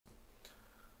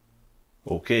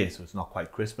Okay, so it's not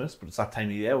quite Christmas, but it's that time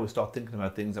of year we start thinking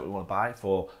about things that we want to buy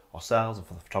for ourselves and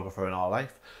for the photographer in our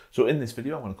life. So in this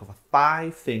video, I'm going to cover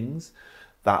 5 things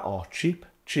that are cheap,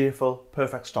 cheerful,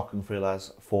 perfect stocking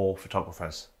fillers for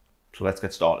photographers. So let's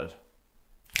get started.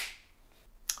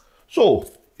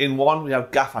 So in one, we have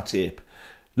Gaffer tape.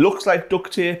 Looks like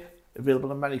duct tape,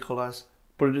 available in many colours,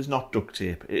 but it is not duct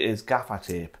tape. It is Gaffer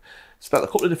tape. It's spelled a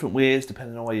couple of different ways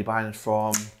depending on where you're buying it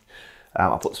from.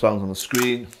 I'll put the spellings on the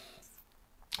screen.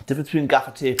 The difference between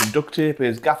gaffer tape and duct tape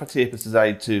is gaffer tape is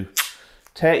designed to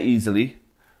tear easily.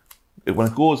 When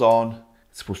it goes on,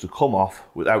 it's supposed to come off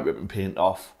without ripping paint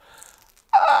off.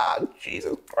 Ah,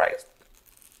 Jesus Christ.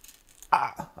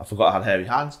 Ah, I forgot I had hairy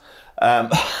hands.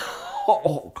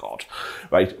 Oh God.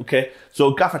 Right, okay.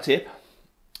 So gaffer tape,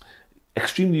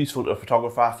 extremely useful to a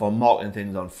photographer for marking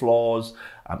things on floors.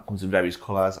 Comes in various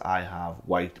colours. I have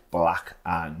white, black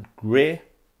and grey.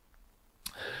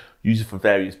 Use it for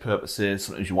various purposes.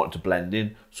 Sometimes you want it to blend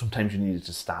in. Sometimes you need it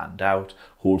to stand out.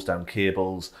 Holds down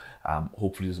cables.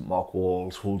 Hopefully doesn't mark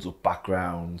walls. Holds up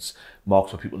backgrounds.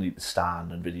 Marks where people need to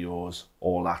stand in videos.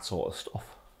 All that sort of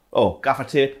stuff. Oh, gaffer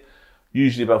tape.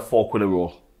 Usually about £4 a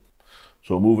roll.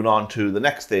 So moving on to the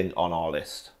next thing on our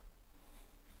list.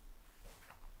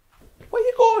 Where are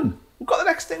you going? We've got the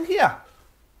next thing here.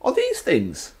 Are these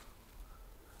things?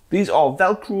 These are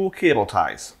Velcro cable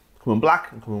ties. Come in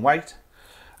black and come in white.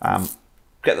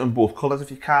 Get them in both colours if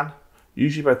you can.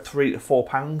 Usually about £3 to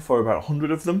 £4 for about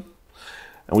 100 of them.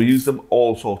 And we use them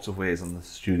all sorts of ways in the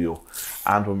studio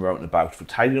and when we're out and about for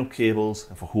tidying up cables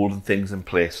and for holding things in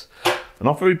place. They're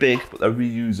not very big, but they're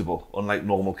reusable, unlike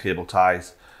normal cable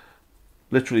ties.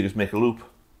 Literally just make a loop,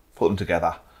 put them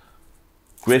together.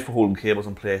 Great for holding cables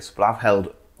in place, but I've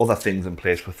held other things in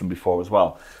place with them before as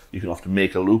well. You can often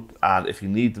make a loop, and if you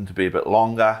need them to be a bit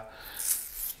longer,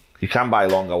 you can buy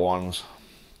longer ones.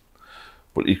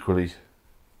 But equally,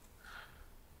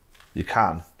 you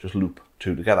can just loop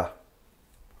 2 together.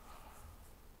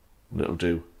 And it'll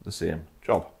do the same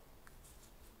job.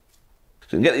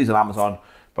 So you can get these on Amazon,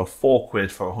 about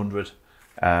 £4 for 100.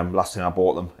 Last time I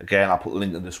bought them. Again, I'll put the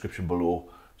link in the description below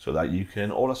so that you can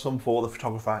order some for the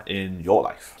photographer in your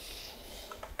life.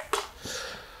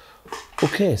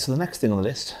 Okay, so the next thing on the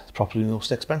list is probably the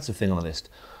most expensive thing on the list.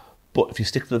 But if you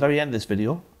stick to the very end of this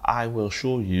video, I will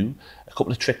show you a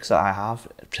couple of tricks that I have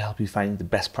to help you find the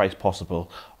best price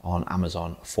possible on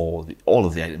Amazon for all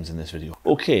of the items in this video.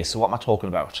 Okay, so what am I talking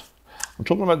about? I'm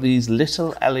talking about these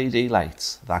little LED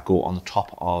lights that go on the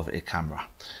top of a camera.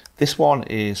 This one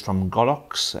is from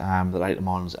Godox, the light I'm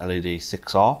on is LED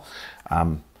 6R.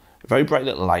 A very bright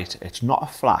little light. It's not a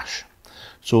flash.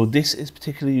 So this is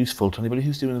particularly useful to anybody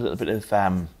who's doing a little bit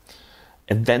of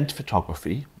event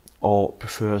photography or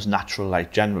prefers natural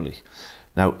light generally.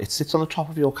 Now, it sits on the top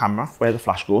of your camera where the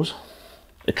flash goes.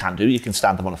 It can do. You can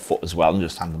stand them on a foot as well and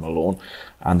just stand them alone.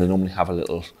 And they normally have a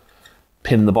little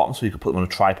pin in the bottom so you can put them on a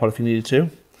tripod if you needed to.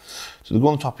 So they go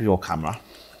on the top of your camera.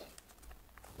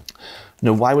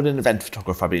 Now, why would an event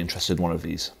photographer be interested in one of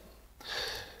these?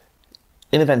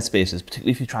 In event spaces,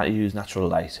 particularly if you try to use natural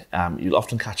light, you'll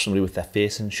often catch somebody with their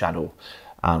face in shadow.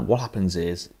 And what happens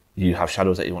is, you have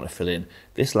shadows that you want to fill in.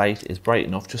 This light is bright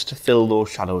enough just to fill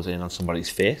those shadows in on somebody's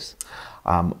face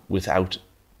without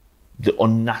the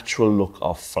unnatural look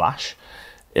of flash.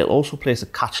 It'll also place a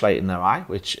catch light in their eye,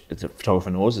 which the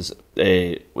photographer knows is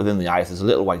within the eye, if there's a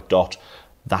little white dot,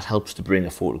 that helps to bring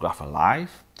a photograph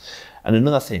alive. And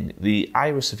another thing, the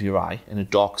iris of your eye in a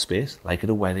dark space, like at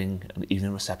a wedding, an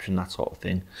evening reception, that sort of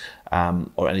thing,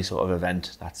 or any sort of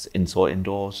event that's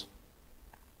indoors,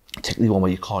 particularly one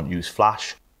where you can't use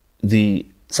flash, the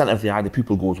centre of the eye, the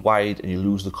pupil goes wide and you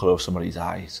lose the colour of somebody's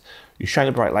eyes. You shine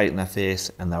a bright light in their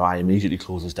face and their eye immediately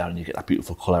closes down and you get that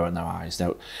beautiful colour in their eyes.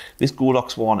 Now, this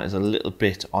Godox one is a little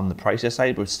bit on the pricier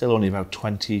side, but it's still only about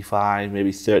 25,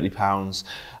 maybe £30.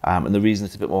 And the reason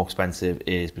it's a bit more expensive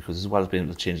is because as well as being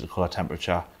able to change the colour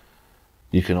temperature,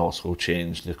 you can also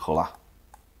change the colour.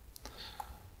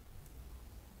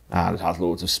 And it has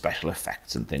loads of special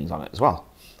effects and things on it as well.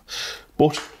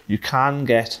 But you can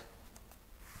get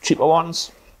cheaper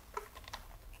ones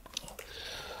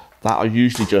that are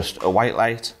usually just a white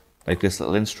light, like this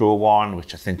little Instro one,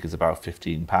 which I think is about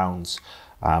 £15.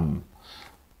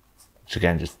 Which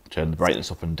again, just turn the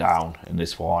brightness up and down. In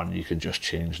this one, you can just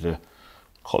change the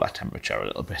colour temperature a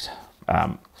little bit.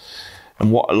 And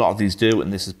what a lot of these do,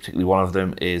 and this is particularly one of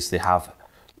them, is they have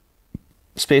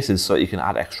spaces so that you can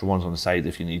add extra ones on the side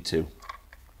if you need to.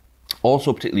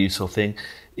 Also a particularly useful thing,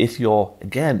 if you're,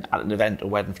 again, at an event, a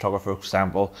wedding photographer, for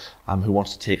example, who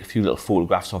wants to take a few little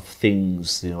photographs of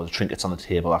things, you know, the trinkets on the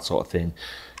table, that sort of thing,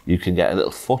 you can get a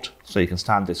little foot, so you can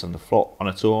stand this on the floor on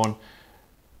its own,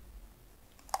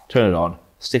 turn it on,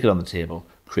 stick it on the table,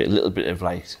 create a little bit of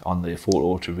light on the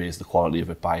photo to raise the quality of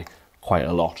it by quite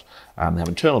a lot. They have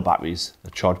internal batteries,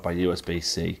 they're charged by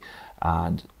USB-C,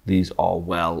 and these are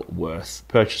well worth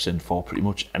purchasing for pretty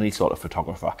much any sort of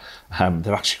photographer.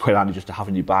 They're actually quite handy just to have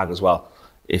in your bag as well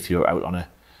if you're out on a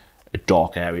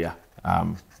dark area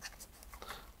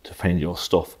to find your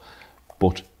stuff.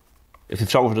 But if the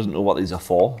photographer doesn't know what these are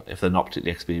for, if they're not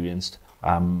particularly experienced,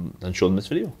 then show them this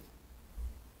video.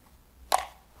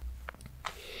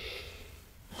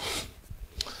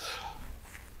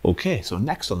 Okay, so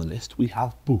next on the list we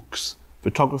have books.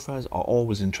 Photographers are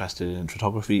always interested in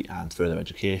photography and further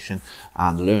education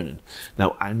and learning.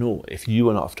 Now, I know if you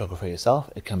are not a photographer yourself,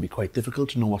 it can be quite difficult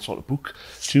to know what sort of book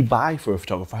to buy for a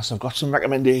photographer, so I've got some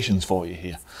recommendations for you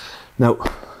here. Now,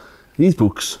 these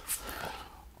books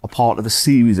are part of a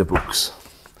series of books,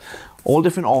 all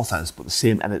different authors but the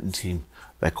same editing team.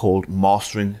 They're called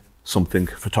Mastering Something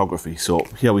Photography. So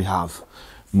here we have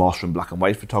Mastering Black and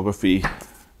White Photography,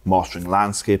 Mastering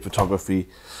Landscape Photography,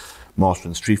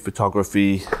 Mastering Street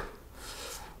Photography,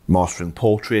 Mastering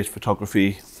Portrait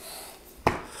Photography,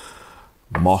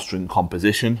 Mastering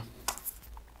Composition.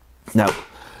 Now,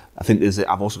 I think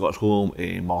I've also got at home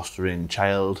a Mastering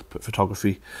Child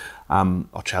Photography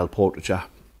or Child Portraiture.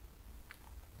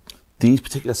 These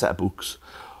particular set of books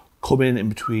come in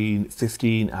between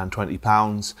 £15 and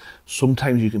 £20.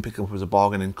 Sometimes you can pick them up as a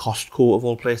bargain in Costco of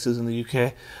all places in the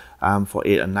UK for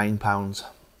 £8 and £9.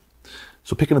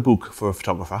 So picking a book for a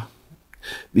photographer,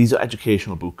 these are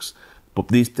educational books, but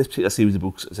this particular series of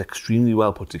books is extremely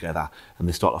well put together, and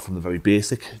they start off from the very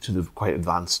basic to the quite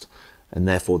advanced, and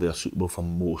therefore they are suitable for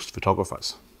most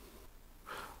photographers.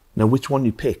 Now, which one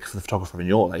you pick for the photographer in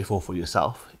your life or for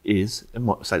yourself is a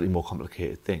slightly more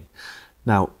complicated thing.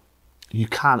 Now, you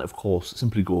can, of course,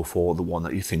 simply go for the one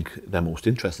that you think they're most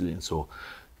interested in. So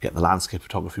get the landscape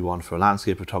photography one for a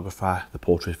landscape photographer, the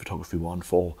portrait photography one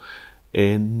for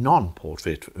a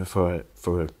non-portrait, for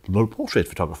a non-portrait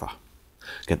photographer.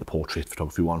 Get the portrait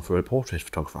photography one for a portrait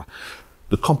photographer.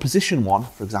 The composition one,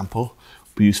 for example,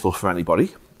 would be useful for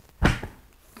anybody.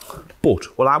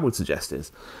 But what I would suggest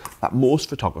is that most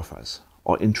photographers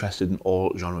are interested in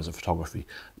all genres of photography,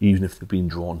 even if they've been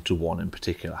drawn to one in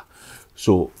particular.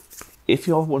 So if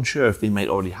you're unsure if they might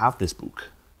already have this book,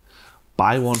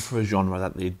 buy one for a genre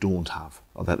that they don't have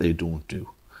or that they don't do.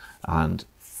 And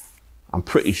I'm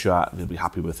pretty sure they'll be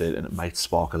happy with it, and it might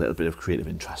spark a little bit of creative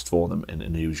interest for them in a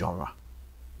new genre.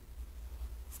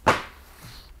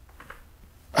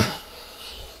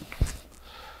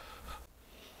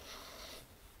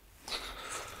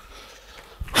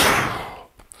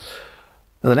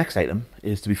 Now, the next item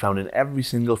is to be found in every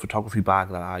single photography bag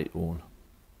that I own.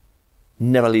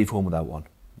 Never leave home without one.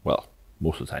 Well,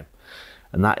 most of the time.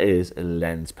 And that is a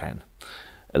lens pen.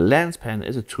 A lens pen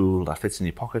is a tool that fits in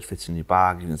your pocket, fits in your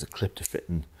bag, even as a clip to fit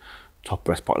in the top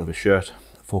breast pocket of a shirt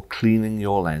for cleaning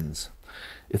your lens.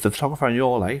 If the photographer in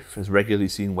your life is regularly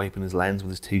seen wiping his lens with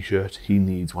his t-shirt, he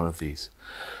needs one of these.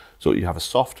 So you have a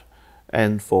soft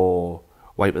end for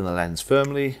wiping the lens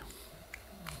firmly,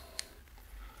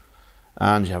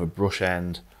 and you have a brush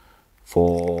end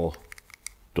for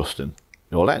dusting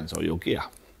your lens or your gear.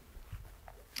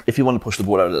 If you want to push the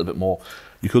boat out a little bit more,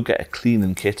 you could get a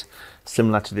cleaning kit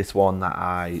similar to this one that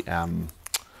I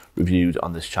reviewed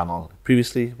on this channel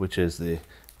previously, which is the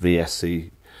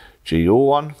VSGO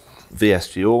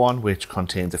one, which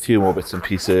contains a few more bits and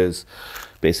pieces,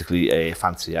 basically a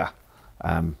fancier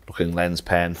looking lens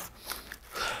pen,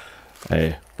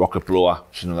 a rocket blower,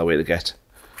 which is another way to get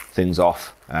things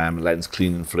off, lens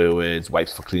cleaning fluids,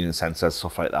 wipes for cleaning sensors,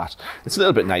 stuff like that. It's a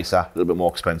little bit nicer, a little bit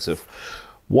more expensive.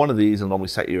 One of these will normally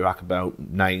set you back about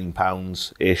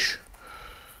 £9-ish.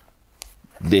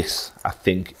 This, I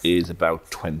think, is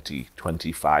about 20,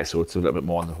 25, so it's a little bit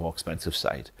more on the more expensive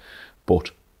side.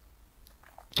 But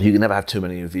you can never have too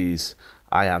many of these.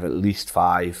 I have at least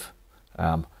 5.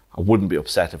 I wouldn't be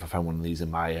upset if I found one of these in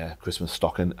my Christmas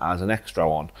stocking as an extra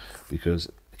one,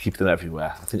 because I keep them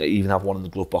everywhere. I think I even have one in the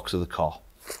glove box of the car.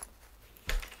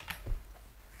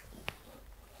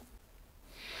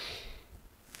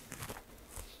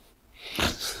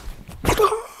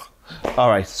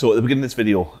 Alright, so at the beginning of this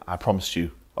video, I promised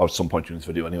you, or at some point during this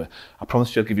video anyway, I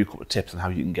promised you I'd give you a couple of tips on how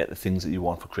you can get the things that you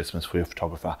want for Christmas for your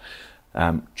photographer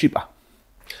cheaper.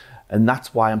 And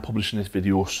that's why I'm publishing this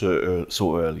video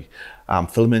so early. I'm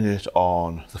filming it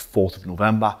on the 4th of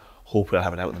November. Hopefully I'll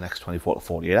have it out in the next 24 to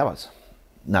 48 hours.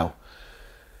 Now,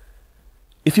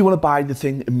 if you want to buy the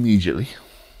thing immediately,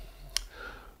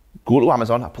 go to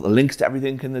Amazon. I'll put the links to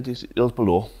everything in the details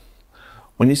below.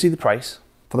 When you see the price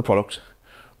for the product,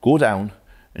 go down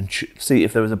and see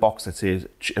if there is a box that says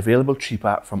available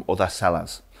cheaper from other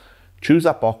sellers. Choose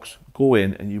that box, go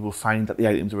in, and you will find that the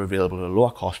items are available at a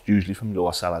lower cost, usually from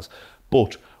lower sellers,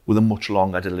 but with a much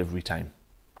longer delivery time.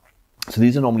 So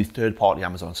these are normally third-party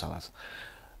Amazon sellers.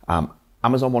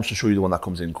 Amazon wants to show you the one that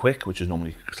comes in quick, which is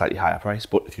normally slightly higher price,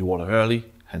 but if you order early,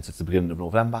 hence it's the beginning of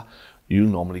November, you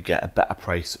normally get a better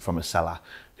price from a seller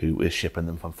who is shipping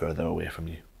them from further away from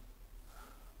you.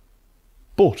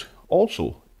 But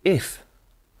also, if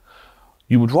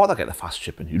you would rather get the fast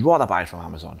shipping, you'd rather buy it from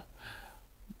Amazon,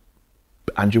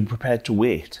 and you're prepared to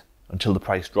wait until the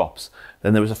price drops,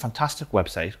 then there is a fantastic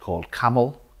website called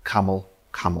Camel.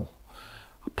 I'll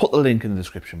put the link in the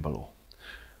description below.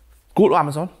 Go to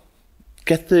Amazon,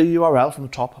 get the URL from the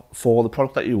top for the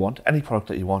product that you want, any product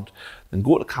that you want, then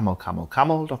go to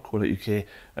camel.co.uk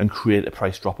and create a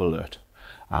price drop alert.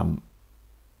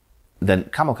 Then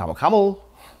Camel,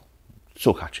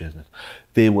 so catchy, isn't it?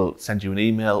 They will send you an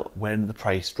email when the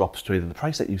price drops to either the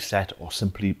price that you set or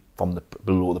simply from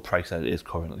below the price that it is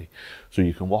currently. So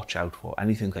you can watch out for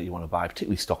anything that you want to buy,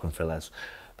 particularly stock and fillers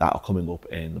that are coming up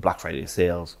in the Black Friday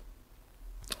sales.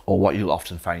 Or what you'll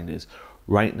often find is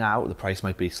right now the price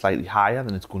might be slightly higher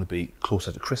than it's going to be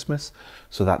closer to Christmas,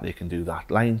 so that they can do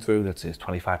that line through that says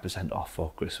 25% off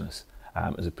for Christmas,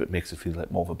 as it makes it feel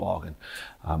like more of a bargain.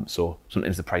 So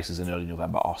sometimes the prices in early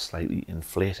November are slightly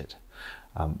inflated.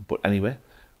 But anyway,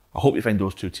 I hope you find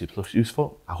those 2 tips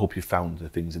useful. I hope you found the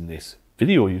things in this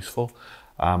video useful.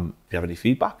 If you have any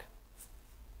feedback,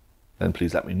 then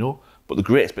please let me know. But the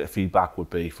greatest bit of feedback would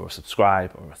be for a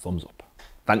subscribe or a thumbs up.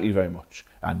 Thank you very much,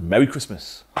 and Merry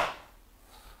Christmas.